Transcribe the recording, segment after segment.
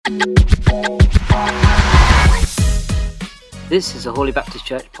This is a Holy Baptist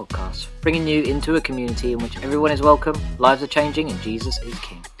Church podcast, bringing you into a community in which everyone is welcome, lives are changing, and Jesus is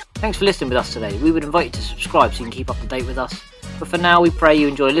King. Thanks for listening with us today. We would invite you to subscribe so you can keep up to date with us. But for now, we pray you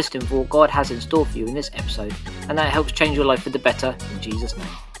enjoy listening for what God has in store for you in this episode, and that it helps change your life for the better in Jesus' name.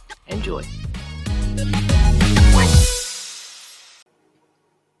 Enjoy.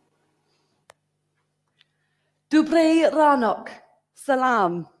 Dobry ranok.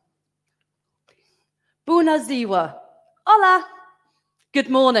 Salam. Bună ziua. Hola. Good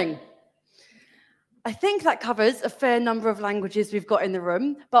morning. I think that covers a fair number of languages we've got in the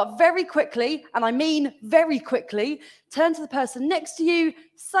room, but very quickly, and I mean very quickly, turn to the person next to you,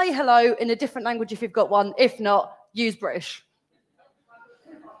 say hello in a different language if you've got one. If not, use British.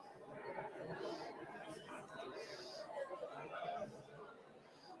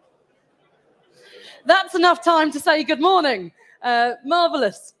 That's enough time to say good morning.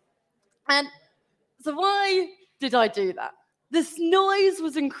 Marvellous. And so why did I do that? This noise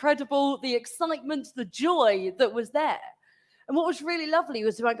was incredible, the excitement, the joy that was there. And what was really lovely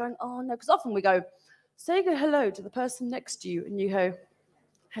was about going, oh no, because often we go, say hello to the person next to you, and you go,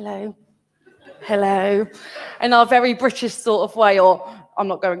 hello, hello, in our very British sort of way, or I'm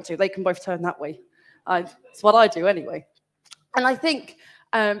not going to, they can both turn that way. It's what I do anyway. And I think,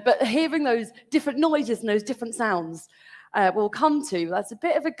 but hearing those different noises and those different sounds we'll come to, that's a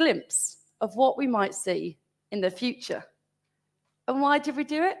bit of a glimpse of what we might see in the future. And why did we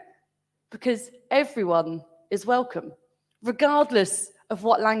do it? Because everyone is welcome, regardless of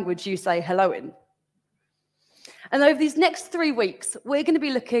what language you say hello in. And over these next 3 weeks, we're going to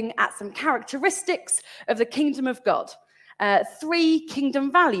be looking at some characteristics of the kingdom of God, 3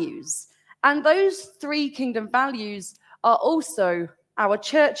 kingdom values. And those 3 kingdom values are also our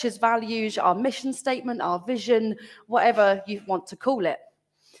church's values, our mission statement, our vision, whatever you want to call it.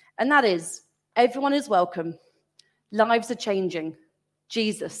 And that is, everyone is welcome. Lives are changing.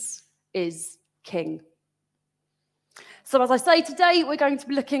 Jesus is King. So as I say, today we're going to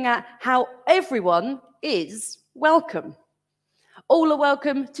be looking at how everyone is welcome. All are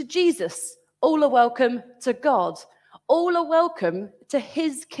welcome to Jesus. All are welcome to God. All are welcome to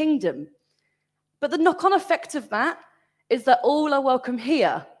his kingdom. But the knock-on effect of that is that all are welcome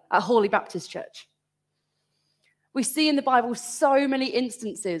here at Holy Baptist Church. We see in the Bible so many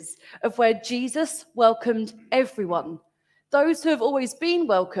instances of where Jesus welcomed everyone, those who have always been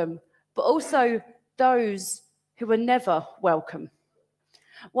welcome, but also those who were never welcome.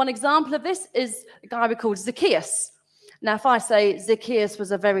 One example of this is a guy we called Zacchaeus. Now, if I say Zacchaeus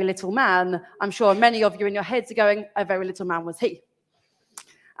was a very little man, I'm sure many of you in your heads are going, a very little man was he,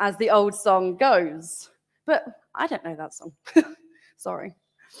 as the old song goes. But I don't know that song. Sorry.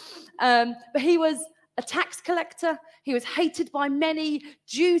 But he was a tax collector. He was hated by many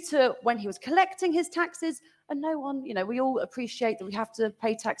due to when he was collecting his taxes. And no one, we all appreciate that we have to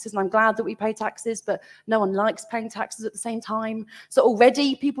pay taxes. And I'm glad that we pay taxes, but no one likes paying taxes at the same time. So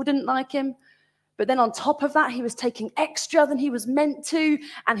already people didn't like him. But then on top of that, he was taking extra than he was meant to,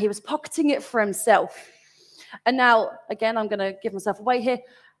 and he was pocketing it for himself. And now, again, I'm going to give myself away here.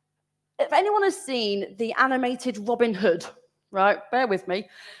 If anyone has seen the animated Robin Hood, right, bear with me,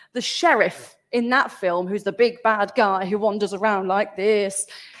 the sheriff in that film, who's the big bad guy who wanders around like this,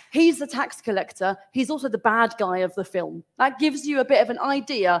 he's the tax collector. He's also the bad guy of the film. That gives you a bit of an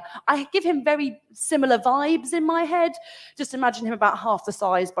idea. I give him very similar vibes in my head. Just imagine him about half the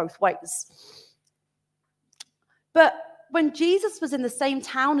size both ways. But when Jesus was in the same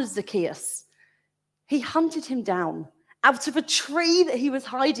town as Zacchaeus, he hunted him down out of a tree that he was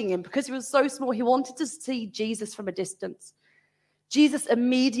hiding in because he was so small. He wanted to see Jesus from a distance. Jesus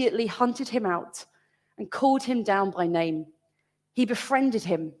immediately hunted him out and called him down by name. He befriended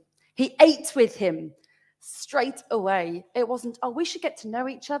him. He ate with him straight away. It wasn't, oh, we should get to know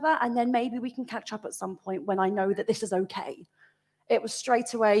each other and then maybe we can catch up at some point when I know that this is okay. It was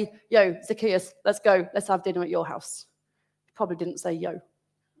straight away, yo, Zacchaeus, let's go. Let's have dinner at your house. He probably didn't say yo.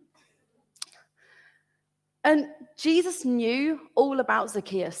 And Jesus knew all about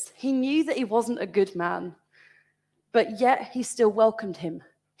Zacchaeus. He knew that he wasn't a good man, but yet he still welcomed him.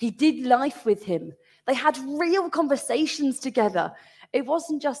 He did life with him. They had real conversations together. It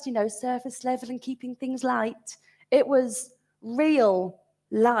wasn't just, surface level and keeping things light. It was real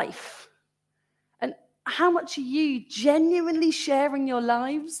life. And how much are you genuinely sharing your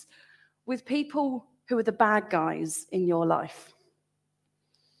lives with people who are the bad guys in your life?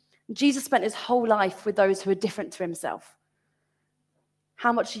 Jesus spent his whole life with those who are different to himself.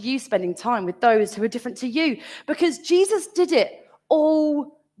 How much are you spending time with those who are different to you? Because Jesus did it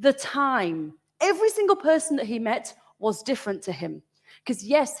all the time. Every single person that he met was different to him. Because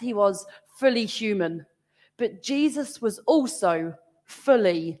yes, he was fully human, but Jesus was also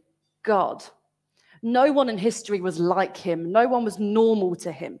fully God. No one in history was like him. No one was normal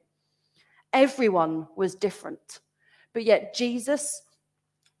to him. Everyone was different. But yet Jesus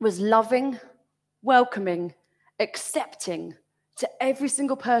was loving, welcoming, accepting to every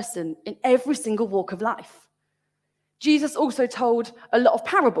single person in every single walk of life. Jesus also told a lot of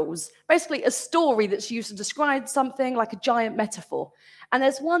parables, basically a story that's used to describe something, like a giant metaphor. And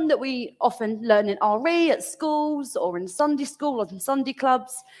there's one that we often learn in RE at schools or in Sunday school or in Sunday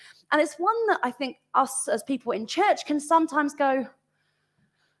clubs. And it's one that I think us as people in church can sometimes go,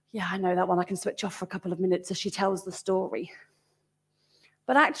 yeah, I know that one. I can switch off for a couple of minutes as she tells the story.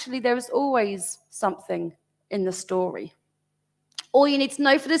 But actually, there is always something in the story. All you need to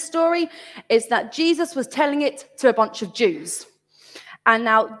know for this story is that Jesus was telling it to a bunch of Jews. And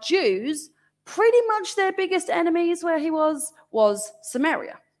now Jews, pretty much their biggest enemies where he was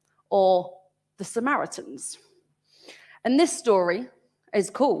Samaria, or the Samaritans. And this story is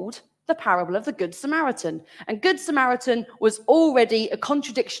called the parable of the Good Samaritan. And Good Samaritan was already a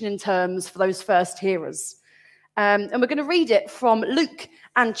contradiction in terms for those first hearers. And we're going to read it from Luke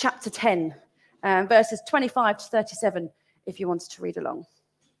and chapter 10, verses 25 to 37, if you wanted to read along.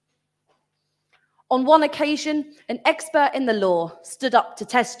 On one occasion, an expert in the law stood up to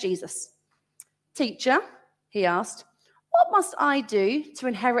test Jesus. "Teacher," he asked, "what must I do to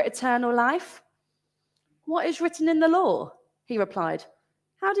inherit eternal life?" "What is written in the law?" he replied.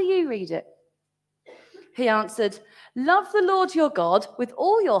 "How do you read it?" He answered, "Love the Lord your God with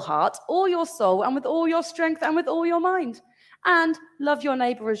all your heart, all your soul, and with all your strength, and with all your mind, and love your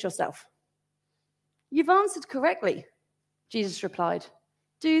neighbor as yourself." "You've answered correctly," Jesus replied.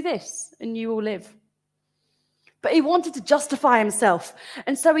 "Do this, and you will live." But he wanted to justify himself,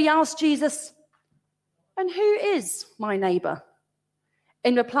 and so he asked Jesus, "And who is my neighbor?"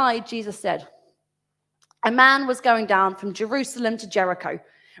 In reply, Jesus said, "A man was going down from Jerusalem to Jericho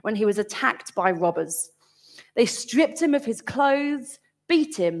when he was attacked by robbers. They stripped him of his clothes,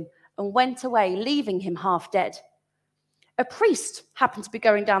 beat him, and went away, leaving him half dead. A priest happened to be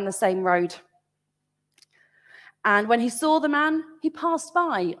going down the same road. And when he saw the man, he passed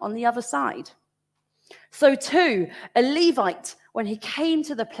by on the other side. So too, a Levite, when he came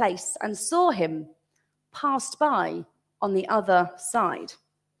to the place and saw him, passed by on the other side.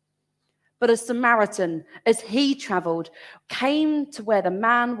 But a Samaritan, as he traveled, came to where the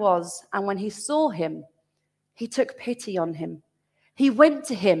man was, and when he saw him, he took pity on him. He went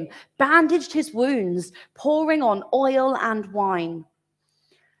to him, bandaged his wounds, pouring on oil and wine.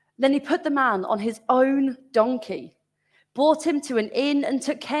 Then he put the man on his own donkey, brought him to an inn, and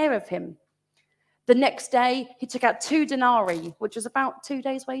took care of him. The next day, he took out 2 denarii, which was about 2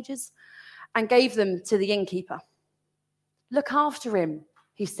 days' wages, and gave them to the innkeeper. "Look after him,"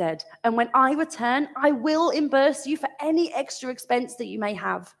 he said, "and when I return, I will reimburse you for any extra expense that you may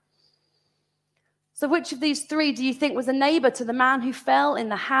have." So which of these 3 do you think was a neighbor to the man who fell in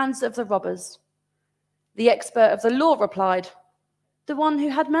the hands of the robbers? The expert of the law replied, "The one who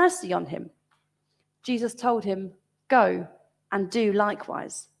had mercy on him." Jesus told him, "Go and do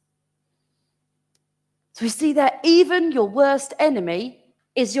likewise." So we see that even your worst enemy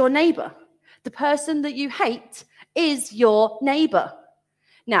is your neighbor. The person that you hate is your neighbor.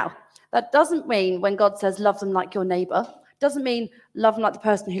 Now, that doesn't mean when God says love them like your neighbor, doesn't mean love them like the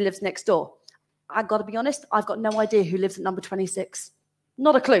person who lives next door. I've got to be honest, I've got no idea who lives at number 26.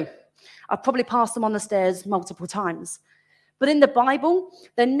 Not a clue. I've probably passed them on the stairs multiple times. But in the Bible,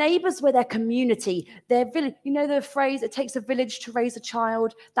 their neighbors were their community, their village. You know the phrase, "It takes a village to raise a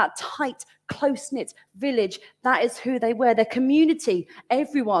child"? That tight, close-knit village, that is who they were, their community.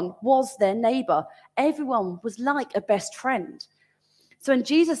 Everyone was their neighbor. Everyone was like a best friend. So when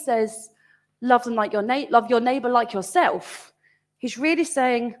Jesus says, love them like love your neighbor like yourself, he's really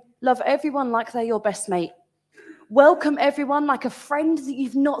saying, love everyone like they're your best mate. Welcome everyone like a friend that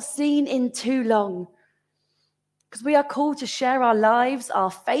you've not seen in too long. Because we are called to share our lives,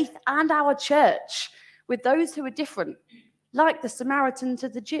 our faith, and our church with those who are different, like the Samaritan to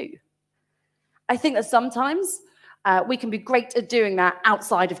the Jew. I think that sometimes we can be great at doing that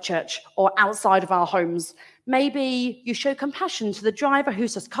outside of church or outside of our homes. Maybe you show compassion to the driver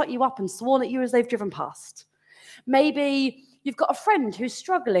who's just cut you up and sworn at you as they've driven past. Maybe you've got a friend who's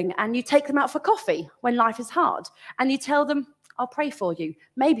struggling and you take them out for coffee when life is hard and you tell them, "I'll pray for you."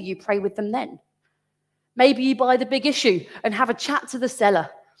 Maybe you pray with them then. Maybe you buy the big issue and have a chat to the seller.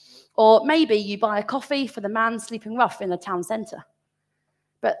 Or maybe you buy a coffee for the man sleeping rough in the town centre.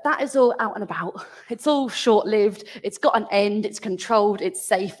 But that is all out and about. It's all short-lived. It's got an end. It's controlled. It's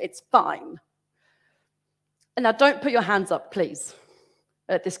safe. It's fine. And now don't put your hands up, please.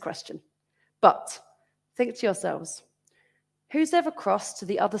 at this question. But think to yourselves, who's ever crossed to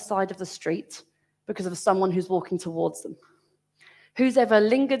the other side of the street because of someone who's walking towards them? Who's ever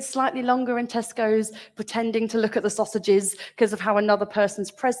lingered slightly longer in Tesco's, pretending to look at the sausages because of how another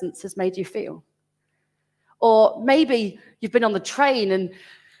person's presence has made you feel? Or maybe you've been on the train and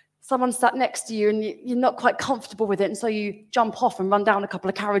someone sat next to you and you're not quite comfortable with it, and so you jump off and run down a couple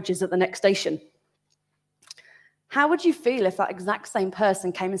of carriages at the next station. How would you feel if that exact same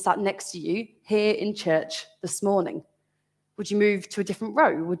person came and sat next to you here in church this morning? Would you move to a different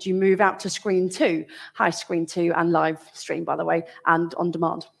row? Would you move out to screen 2? Hi, screen 2 and live stream, by the way, and on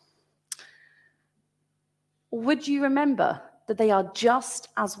demand. Would you remember that they are just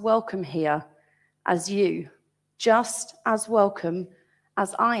as welcome here as you, just as welcome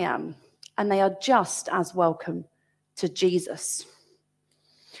as I am, and they are just as welcome to Jesus?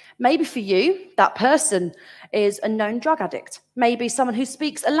 Maybe for you, that person is a known drug addict. Maybe someone who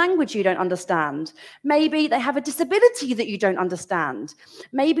speaks a language you don't understand. Maybe they have a disability that you don't understand.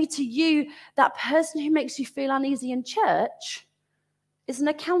 Maybe to you, that person who makes you feel uneasy in church is an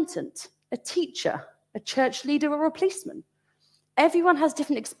accountant, a teacher, a church leader, or a policeman. Everyone has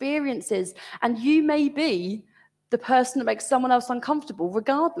different experiences, and you may be the person that makes someone else uncomfortable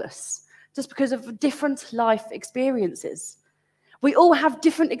regardless, just because of different life experiences. We all have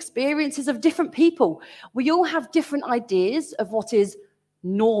different experiences of different people. We all have different ideas of what is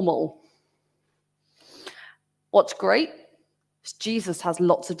normal. What's great is Jesus has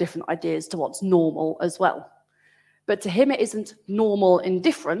lots of different ideas to what's normal as well. But to him, it isn't normal and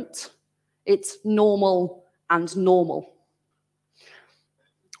different. It's normal and normal.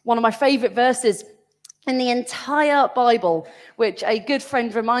 One of my favorite verses in the entire Bible, which a good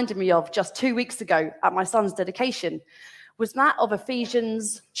friend reminded me of just 2 weeks ago at my son's dedication, was that of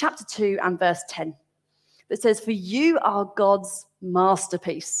Ephesians chapter 2 and verse 10. That says, "For you are God's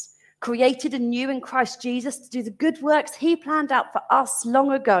masterpiece, created anew in Christ Jesus to do the good works he planned out for us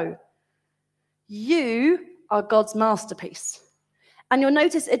long ago." You are God's masterpiece. And you'll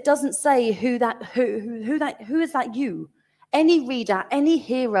notice it doesn't say who is that you. Any reader, any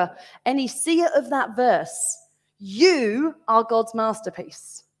hearer, any seer of that verse, you are God's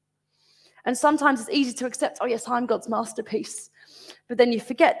masterpiece. And sometimes it's easy to accept, oh yes, I'm God's masterpiece. But then you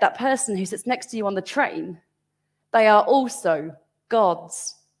forget that person who sits next to you on the train, they are also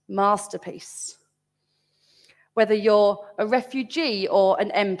God's masterpiece. Whether you're a refugee or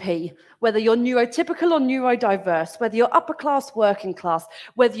an MP, whether you're neurotypical or neurodiverse, whether you're upper class, working class,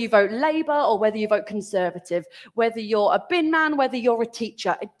 whether you vote Labour or whether you vote Conservative, whether you're a bin man, whether you're a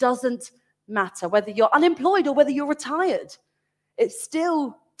teacher, it doesn't matter. Whether you're unemployed or whether you're retired, it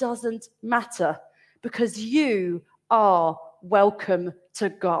still doesn't matter, because you are welcome to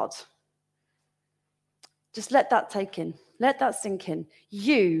God. Just let that take in. Let that sink in.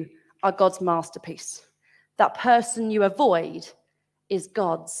 You are God's masterpiece. That person you avoid is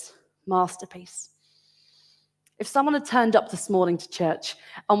God's masterpiece. If someone had turned up this morning to church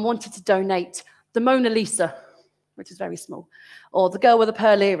and wanted to donate the Mona Lisa, which is very small, or the girl with a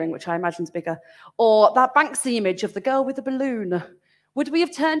pearl earring, which I imagine is bigger, or that Banksy image of the girl with the balloon, would we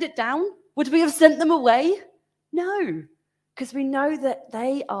have turned it down? Would we have sent them away? No, because we know that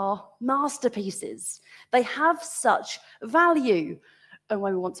they are masterpieces. They have such value. And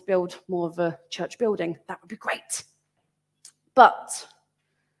when we want to build more of a church building, that would be great. But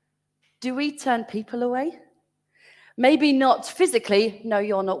do we turn people away? Maybe not physically, no,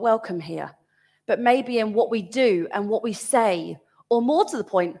 you're not welcome here. But maybe in what we do and what we say, or more to the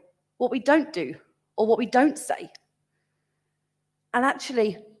point, what we don't do or what we don't say. And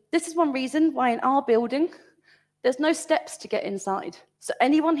actually, this is one reason why in our building, there's no steps to get inside. So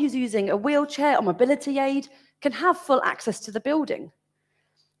anyone who's using a wheelchair or mobility aid can have full access to the building.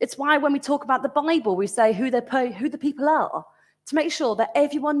 It's why when we talk about the Bible, we say who the people are, to make sure that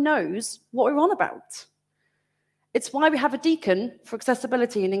everyone knows what we're on about. It's why we have a deacon for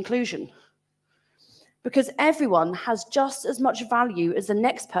accessibility and inclusion. Because everyone has just as much value as the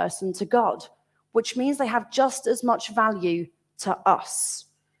next person to God, which means they have just as much value to us,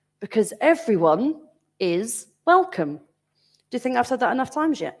 because everyone is welcome. Do you think I've said that enough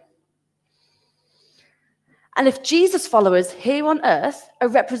times yet? And if Jesus followers here on earth are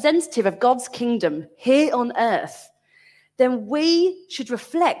representative of God's kingdom here on earth, then we should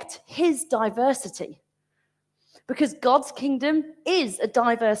reflect his diversity, because God's kingdom is a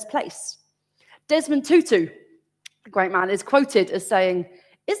diverse place. Desmond Tutu, the great man, is quoted as saying,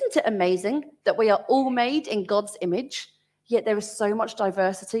 "Isn't it amazing that we are all made in God's image, yet there is so much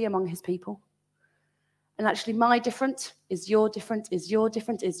diversity among his people?" And actually, my different is your different, is your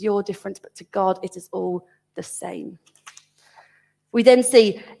different, is your different, but to God, it is all the same. We then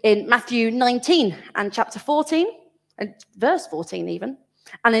see in Matthew 19 and chapter 14, and verse 14 even,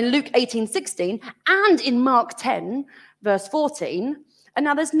 and in Luke 18:16, and in Mark 10, verse 14. And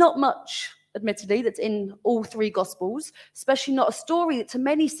now there's not much, admittedly, that's in all three Gospels, especially not a story that to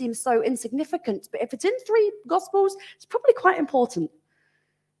many seems so insignificant. But if it's in three Gospels, it's probably quite important.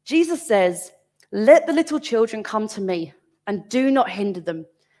 Jesus says, "Let the little children come to me, and do not hinder them,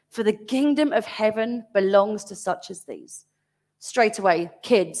 for the kingdom of heaven belongs to such as these." Straight away,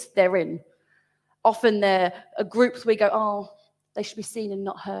 kids, they're in. Often they're a group where we go, oh, they should be seen and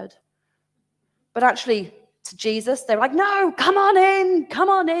not heard. But actually, to Jesus, they're like, no, come on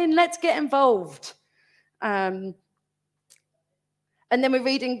in, let's get involved. And then we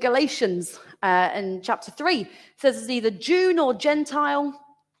read in Galatians in chapter 3, it says it's neither Jew nor Gentile,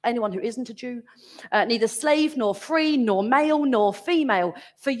 anyone who isn't a Jew, neither slave nor free, nor male nor female,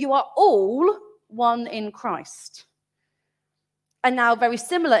 for you are all one in Christ. And now very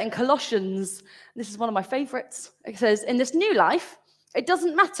similar in Colossians, this is one of my favorites. It says, in this new life, it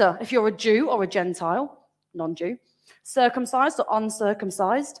doesn't matter if you're a Jew or a Gentile, non-Jew, circumcised or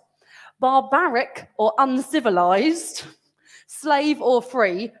uncircumcised, barbaric or uncivilized, slave or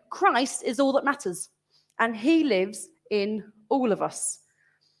free, Christ is all that matters. And he lives in all of us.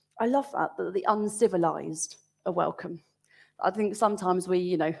 I love that the uncivilized are welcome. I think sometimes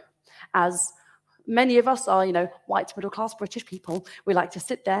we, as many of us are, white middle-class British people, we like to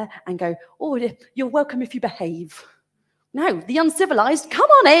sit there and go, oh, you're welcome if you behave. No, the uncivilized, come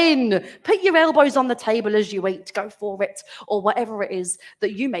on in. Put your elbows on the table as you eat, go for it, or whatever it is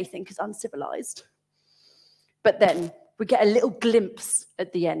that you may think is uncivilized. But then we get a little glimpse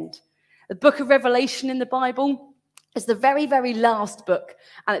at the end. The book of Revelation in the Bible is the very, very last book,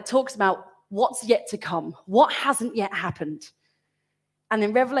 and it talks about what's yet to come, what hasn't yet happened. And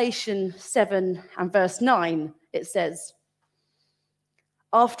in Revelation 7 and verse 9, it says,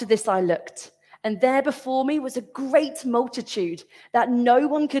 after this I looked, and there before me was a great multitude that no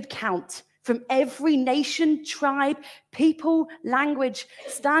one could count, from every nation, tribe, people, language,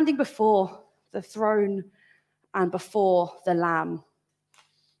 standing before the throne and before the Lamb.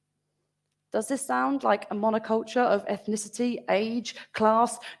 Does this sound like a monoculture of ethnicity, age,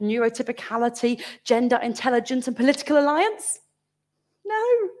 class, neurotypicality, gender, intelligence, and political alliance?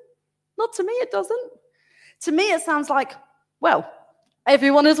 No, not to me it doesn't. To me it sounds like, well,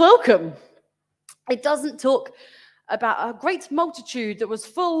 everyone is welcome. It doesn't talk about a great multitude that was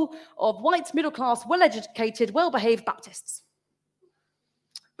full of white, middle-class, well-educated, well-behaved Baptists.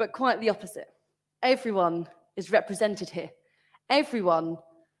 But quite the opposite. Everyone is represented here. Everyone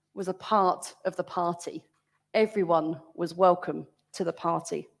was a part of the party. Everyone was welcome to the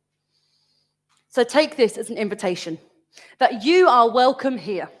party. So take this as an invitation, that you are welcome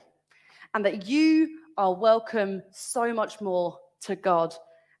here, and that you are welcome so much more to God,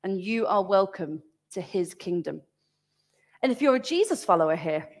 and you are welcome to his kingdom. And if you're a Jesus follower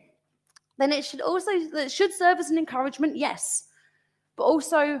here, then it should serve as an encouragement, yes, but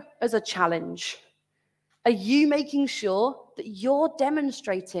also as a challenge. Are you making sure that you're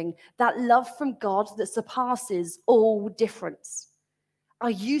demonstrating that love from God that surpasses all difference? Are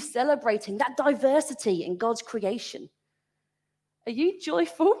you celebrating that diversity in God's creation? Are you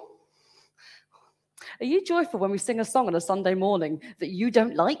joyful? Are you joyful when we sing a song on a Sunday morning that you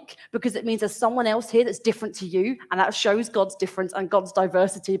don't like because it means there's someone else here that's different to you, and that shows God's difference and God's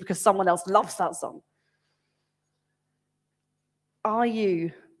diversity because someone else loves that song? Are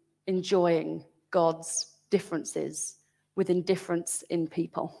you enjoying God's differences within difference in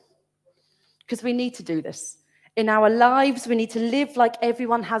people? Because we need to do this. In our lives, we need to live like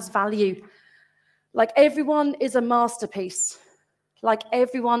everyone has value, like everyone is a masterpiece, like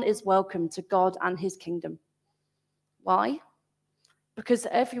everyone is welcome to God and his kingdom. Why? Because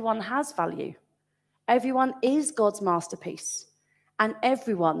everyone has value. Everyone is God's masterpiece, and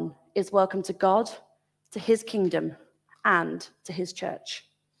everyone is welcome to God, to his kingdom, and to his church.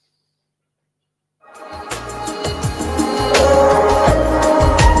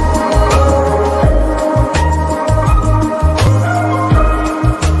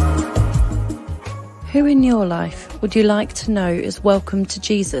 Who in your life would you like to know is welcome to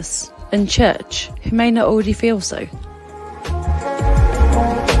Jesus and church who may not already feel so?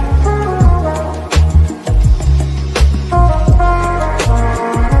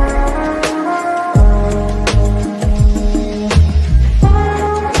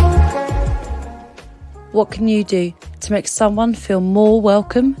 What can you do to make someone feel more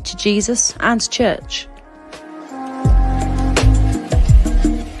welcome to Jesus and church?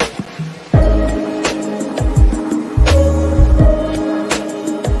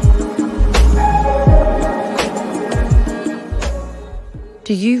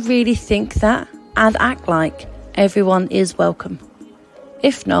 Do you really think that and act like everyone is welcome?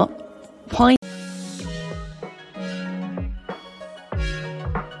 If not, why?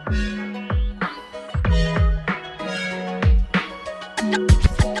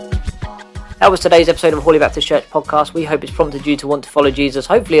 That was today's episode of Hawley Baptist Church podcast. We hope it's prompted you to want to follow Jesus,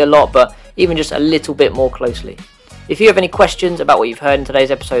 hopefully a lot, but even just a little bit more closely. If you have any questions about what you've heard in today's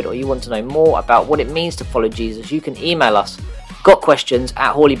episode, or you want to know more about what it means to follow Jesus, you can email us,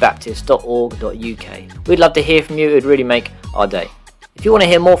 gotquestions@hawleybaptist.org.uk. We'd love to hear from you. It would really make our day. If you want to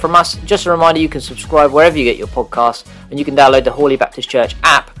hear more from us, just a reminder, you can subscribe wherever you get your podcasts, and you can download the Hawley Baptist Church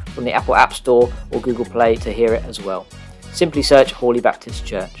app from the Apple App Store or Google Play to hear it as well. Simply search Hawley Baptist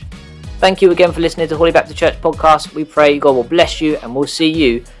Church. Thank you again for listening to Hawley Baptist Church podcast. We pray God will bless you, and we'll see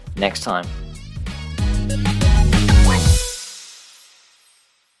you next time.